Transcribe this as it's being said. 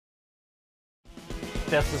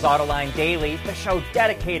This is Autoline Daily, the show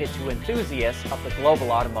dedicated to enthusiasts of the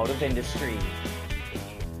global automotive industry.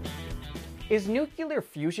 Is nuclear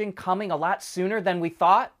fusion coming a lot sooner than we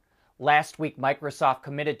thought? Last week, Microsoft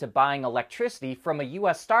committed to buying electricity from a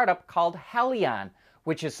U.S. startup called Helion,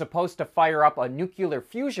 which is supposed to fire up a nuclear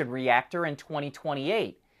fusion reactor in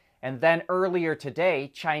 2028. And then earlier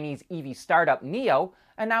today, Chinese EV startup NIO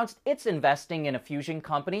announced it's investing in a fusion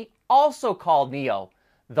company also called NIO,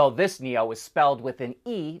 though this NIO is spelled with an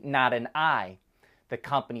E, not an I. The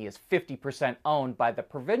company is 50% owned by the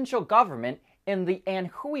provincial government in the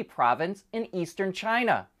Anhui province in eastern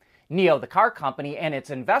China. NIO, the car company, and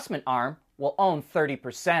its investment arm will own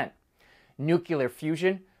 30%. Nuclear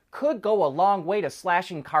fusion could go a long way to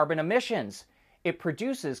slashing carbon emissions. It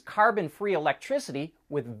produces carbon-free electricity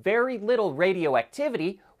with very little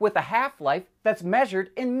radioactivity with a half-life that's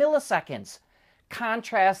measured in milliseconds.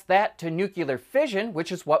 Contrast that to nuclear fission,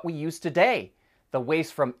 which is what we use today. The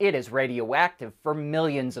waste from it is radioactive for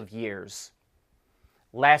millions of years.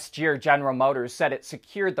 Last year, General Motors said it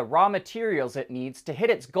secured the raw materials it needs to hit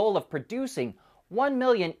its goal of producing 1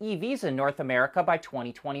 million EVs in North America by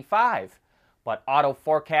 2025. But Auto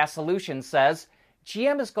Forecast Solutions says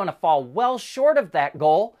GM is going to fall well short of that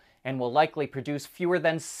goal and will likely produce fewer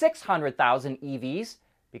than 600,000 EVs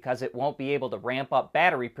because it won't be able to ramp up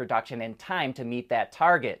battery production in time to meet that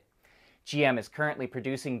target. GM is currently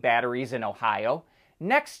producing batteries in Ohio.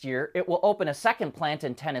 Next year, it will open a second plant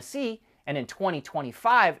in Tennessee, and in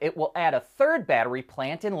 2025, it will add a third battery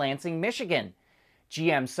plant in Lansing, Michigan.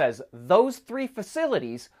 GM says those three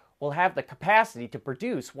facilities will have the capacity to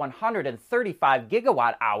produce 135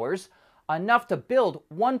 gigawatt hours, enough to build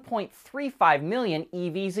 1.35 million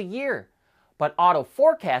EVs a year. But Auto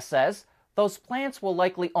Forecast says those plants will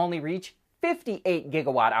likely only reach 58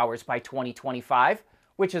 gigawatt hours by 2025,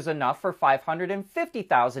 which is enough for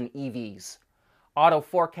 550,000 EVs. Auto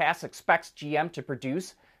Forecast expects GM to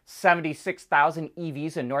produce 76,000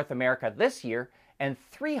 EVs in North America this year and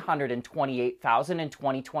 328,000 in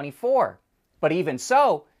 2024. But even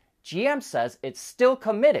so, GM says it's still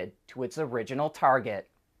committed to its original target.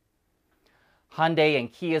 Hyundai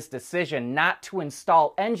and Kia's decision not to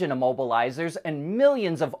install engine immobilizers in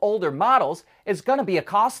millions of older models is going to be a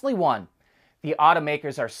costly one. The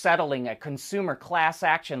automakers are settling a consumer class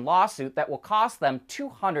action lawsuit that will cost them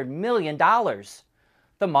 $200 million.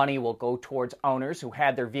 The money will go towards owners who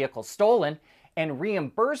had their vehicles stolen and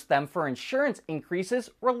reimburse them for insurance increases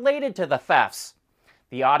related to the thefts.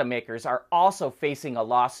 The automakers are also facing a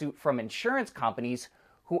lawsuit from insurance companies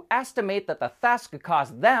who estimate that the thefts could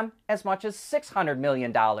cost them as much as $600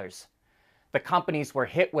 million. The companies were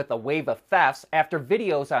hit with a wave of thefts after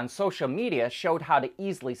videos on social media showed how to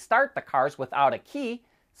easily start the cars without a key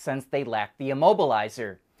since they lacked the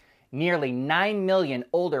immobilizer. Nearly 9 million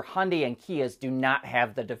older Hyundai and Kias do not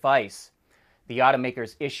have the device. The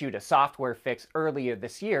automakers issued a software fix earlier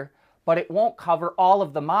this year, but it won't cover all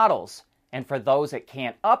of the models. And for those it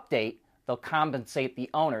can't update, they'll compensate the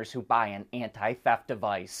owners who buy an anti-theft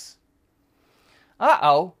device.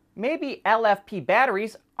 Maybe LFP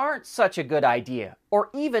batteries aren't such a good idea, or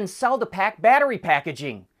even cell-to-pack battery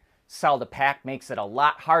packaging. Cell-to-pack makes it a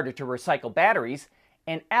lot harder to recycle batteries,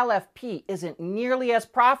 and LFP isn't nearly as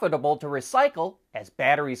profitable to recycle as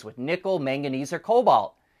batteries with nickel, manganese, or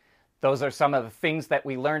cobalt. Those are some of the things that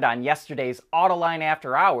we learned on yesterday's Autoline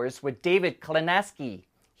After Hours with David Klineski.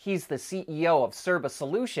 He's the CEO of Serba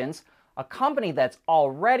Solutions, a company that's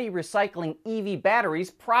already recycling EV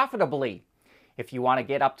batteries profitably. If you want to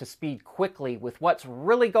get up to speed quickly with what's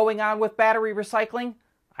really going on with battery recycling,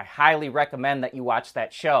 I highly recommend that you watch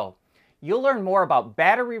that show. You'll learn more about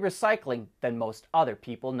battery recycling than most other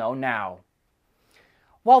people know now.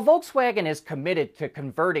 While Volkswagen is committed to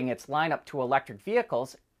converting its lineup to electric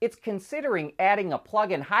vehicles, it's considering adding a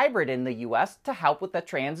plug-in hybrid in the U.S. to help with the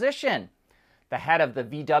transition. The head of the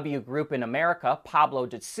VW Group in America, Pablo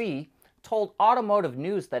de C., told Automotive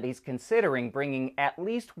News that he's considering bringing at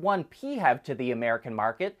least one PHEV to the American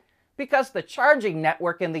market because the charging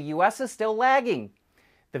network in the U.S. is still lagging.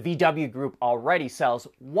 The VW Group already sells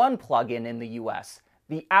one plug-in in the U.S.,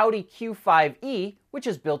 the Audi Q5e, which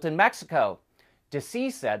is built in Mexico. De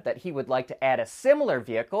C said that he would like to add a similar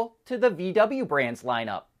vehicle to the VW brand's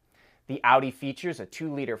lineup. The Audi features a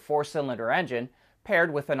 2-liter 4-cylinder engine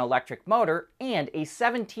paired with an electric motor and a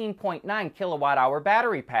 17.9 kilowatt-hour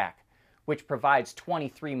battery pack, which provides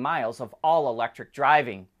 23 miles of all-electric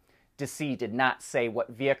driving. De C did not say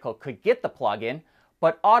what vehicle could get the plug-in,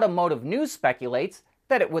 but Automotive News speculates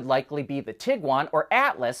that it would likely be the Tiguan or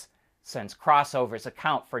Atlas, since crossovers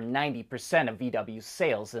account for 90% of VW's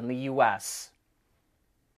sales in the U.S.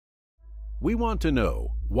 We want to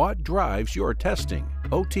know what drives your testing.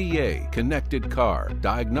 OTA, connected car,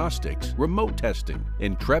 diagnostics, remote testing.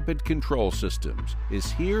 Intrepid Control Systems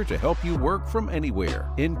is here to help you work from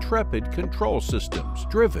anywhere. Intrepid Control Systems,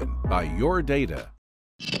 driven by your data.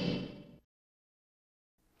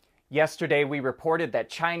 Yesterday, we reported that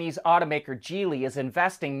Chinese automaker Geely is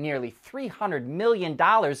investing nearly $300 million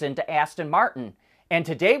into Aston Martin. And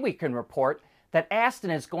today we can report that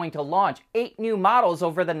Aston is going to launch 8 new models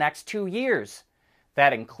over the next 2 years.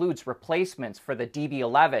 That includes replacements for the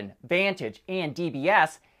DB11, Vantage, and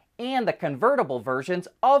DBS, and the convertible versions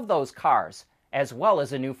of those cars, as well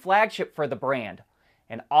as a new flagship for the brand.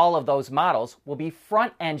 And all of those models will be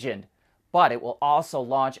front-engined, but it will also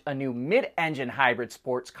launch a new mid-engine hybrid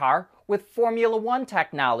sports car with Formula One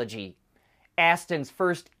technology. Aston's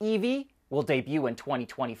first EV will debut in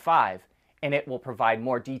 2025, and it will provide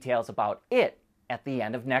more details about it at the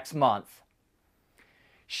end of next month.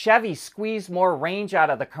 Chevy squeezed more range out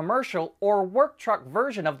of the commercial or work truck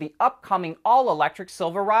version of the upcoming all-electric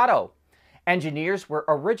Silverado. Engineers were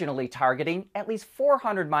originally targeting at least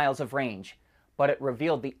 400 miles of range, but it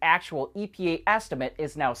revealed the actual EPA estimate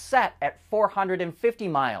is now set at 450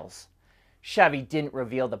 miles. Chevy didn't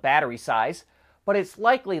reveal the battery size, but it's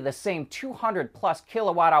likely the same 200-plus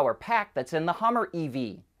kilowatt-hour pack that's in the Hummer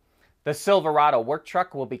EV. The Silverado work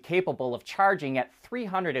truck will be capable of charging at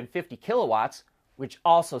 350 kilowatts, which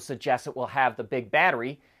also suggests it will have the big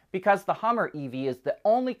battery because the Hummer EV is the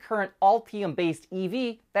only current Ultium-based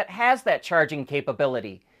EV that has that charging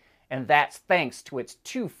capability. And that's thanks to its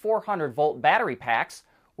two 400-volt battery packs,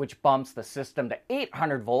 which bumps the system to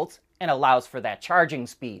 800 volts and allows for that charging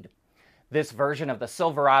speed. This version of the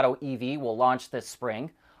Silverado EV will launch this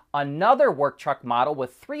spring. Another work truck model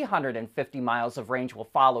with 350 miles of range will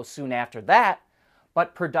follow soon after that,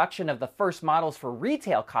 but production of the first models for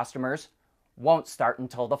retail customers won't start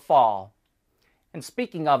until the fall. And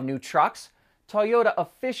speaking of new trucks, Toyota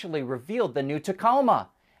officially revealed the new Tacoma,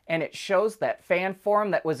 and it shows that fan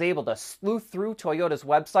forum that was able to sleuth through Toyota's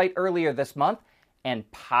website earlier this month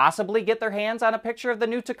and possibly get their hands on a picture of the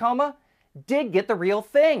new Tacoma did get the real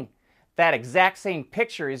thing. That exact same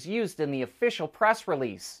picture is used in the official press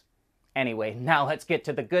release. Anyway, now let's get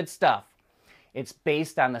to the good stuff. It's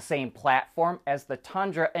based on the same platform as the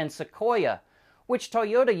Tundra and Sequoia, which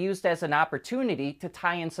Toyota used as an opportunity to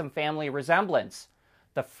tie in some family resemblance.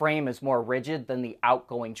 The frame is more rigid than the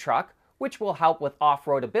outgoing truck, which will help with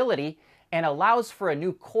off-roadability and allows for a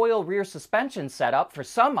new coil rear suspension setup for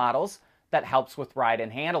some models that helps with ride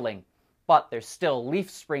and handling. But there's still leaf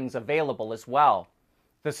springs available as well.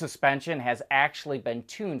 The suspension has actually been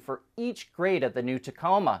tuned for each grade of the new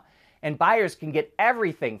Tacoma, and buyers can get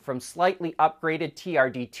everything from slightly upgraded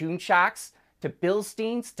TRD tune shocks to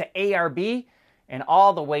Bilsteins to ARB, and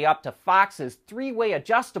all the way up to Fox's 3-way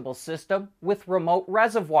adjustable system with remote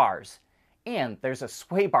reservoirs. And there's a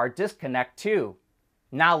sway bar disconnect too.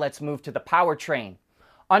 Now let's move to the powertrain.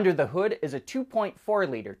 Under the hood is a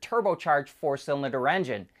 2.4-liter turbocharged 4-cylinder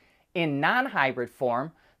engine. In non-hybrid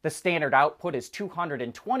form, the standard output is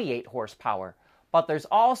 228 horsepower, but there's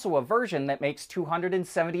also a version that makes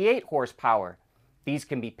 278 horsepower. These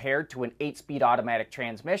can be paired to an 8-speed automatic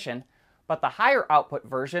transmission, but the higher output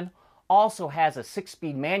version also has a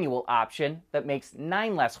 6-speed manual option that makes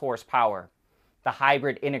 9 less horsepower. The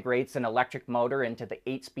hybrid integrates an electric motor into the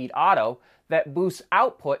 8-speed auto that boosts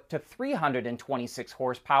output to 326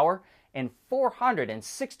 horsepower and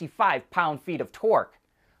 465 pound-feet of torque.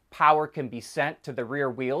 Power can be sent to the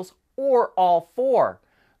rear wheels or all four.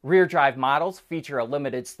 Rear drive models feature a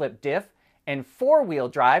limited slip diff, and four-wheel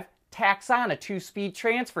drive tacks on a 2-speed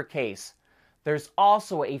transfer case. There's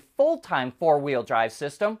also a full-time four-wheel drive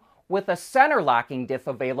system with a center locking diff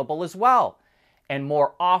available as well. And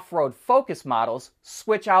more off-road focused models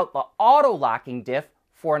switch out the auto locking diff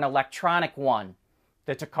for an electronic one.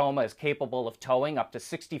 The Tacoma is capable of towing up to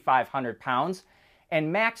 6,500 pounds,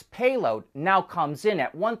 and max payload now comes in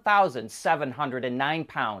at 1,709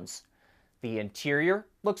 pounds. The interior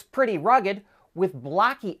looks pretty rugged, with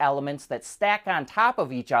blocky elements that stack on top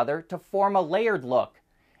of each other to form a layered look.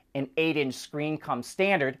 An 8-inch screen comes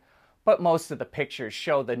standard, but most of the pictures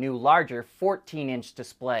show the new larger 14-inch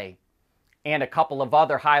display. And a couple of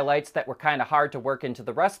other highlights that were kind of hard to work into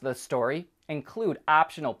the rest of the story include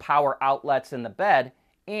optional power outlets in the bed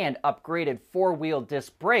and upgraded 4-wheel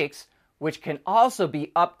disc brakes, which can also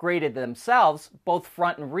be upgraded themselves, both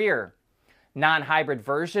front and rear. Non-hybrid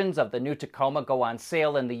versions of the new Tacoma go on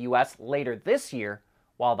sale in the US later this year,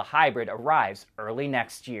 while the hybrid arrives early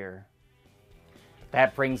next year.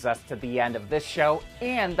 That brings us to the end of this show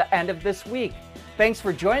and the end of this week. Thanks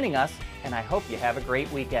for joining us, and I hope you have a great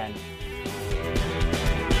weekend.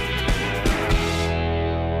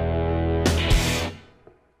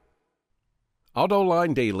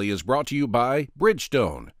 AutoLine Daily is brought to you by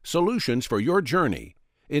Bridgestone, solutions for your journey.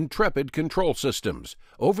 Intrepid Control Systems,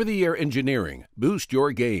 over-the-air engineering, boost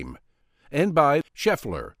your game. And by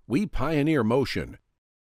Scheffler, we pioneer motion.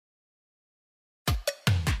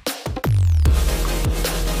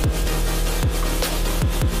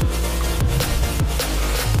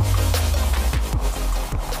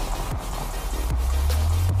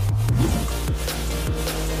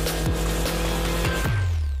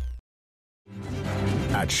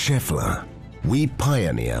 At Scheffler, we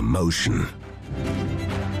pioneer motion.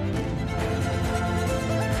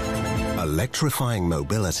 Electrifying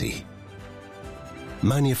mobility,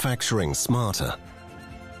 manufacturing smarter,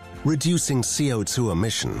 reducing CO2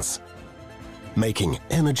 emissions, making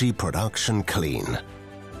energy production clean.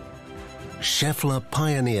 Scheffler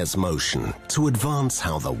pioneers motion to advance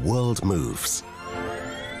how the world moves.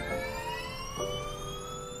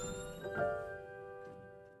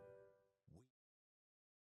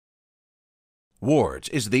 Wards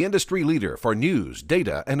is the industry leader for news,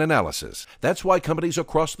 data, and analysis. That's why companies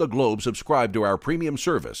across the globe subscribe to our premium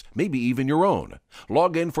service, maybe even your own.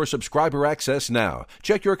 Log in for subscriber access now.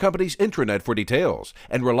 Check your company's intranet for details,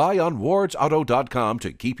 and rely on wardsauto.com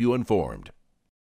to keep you informed.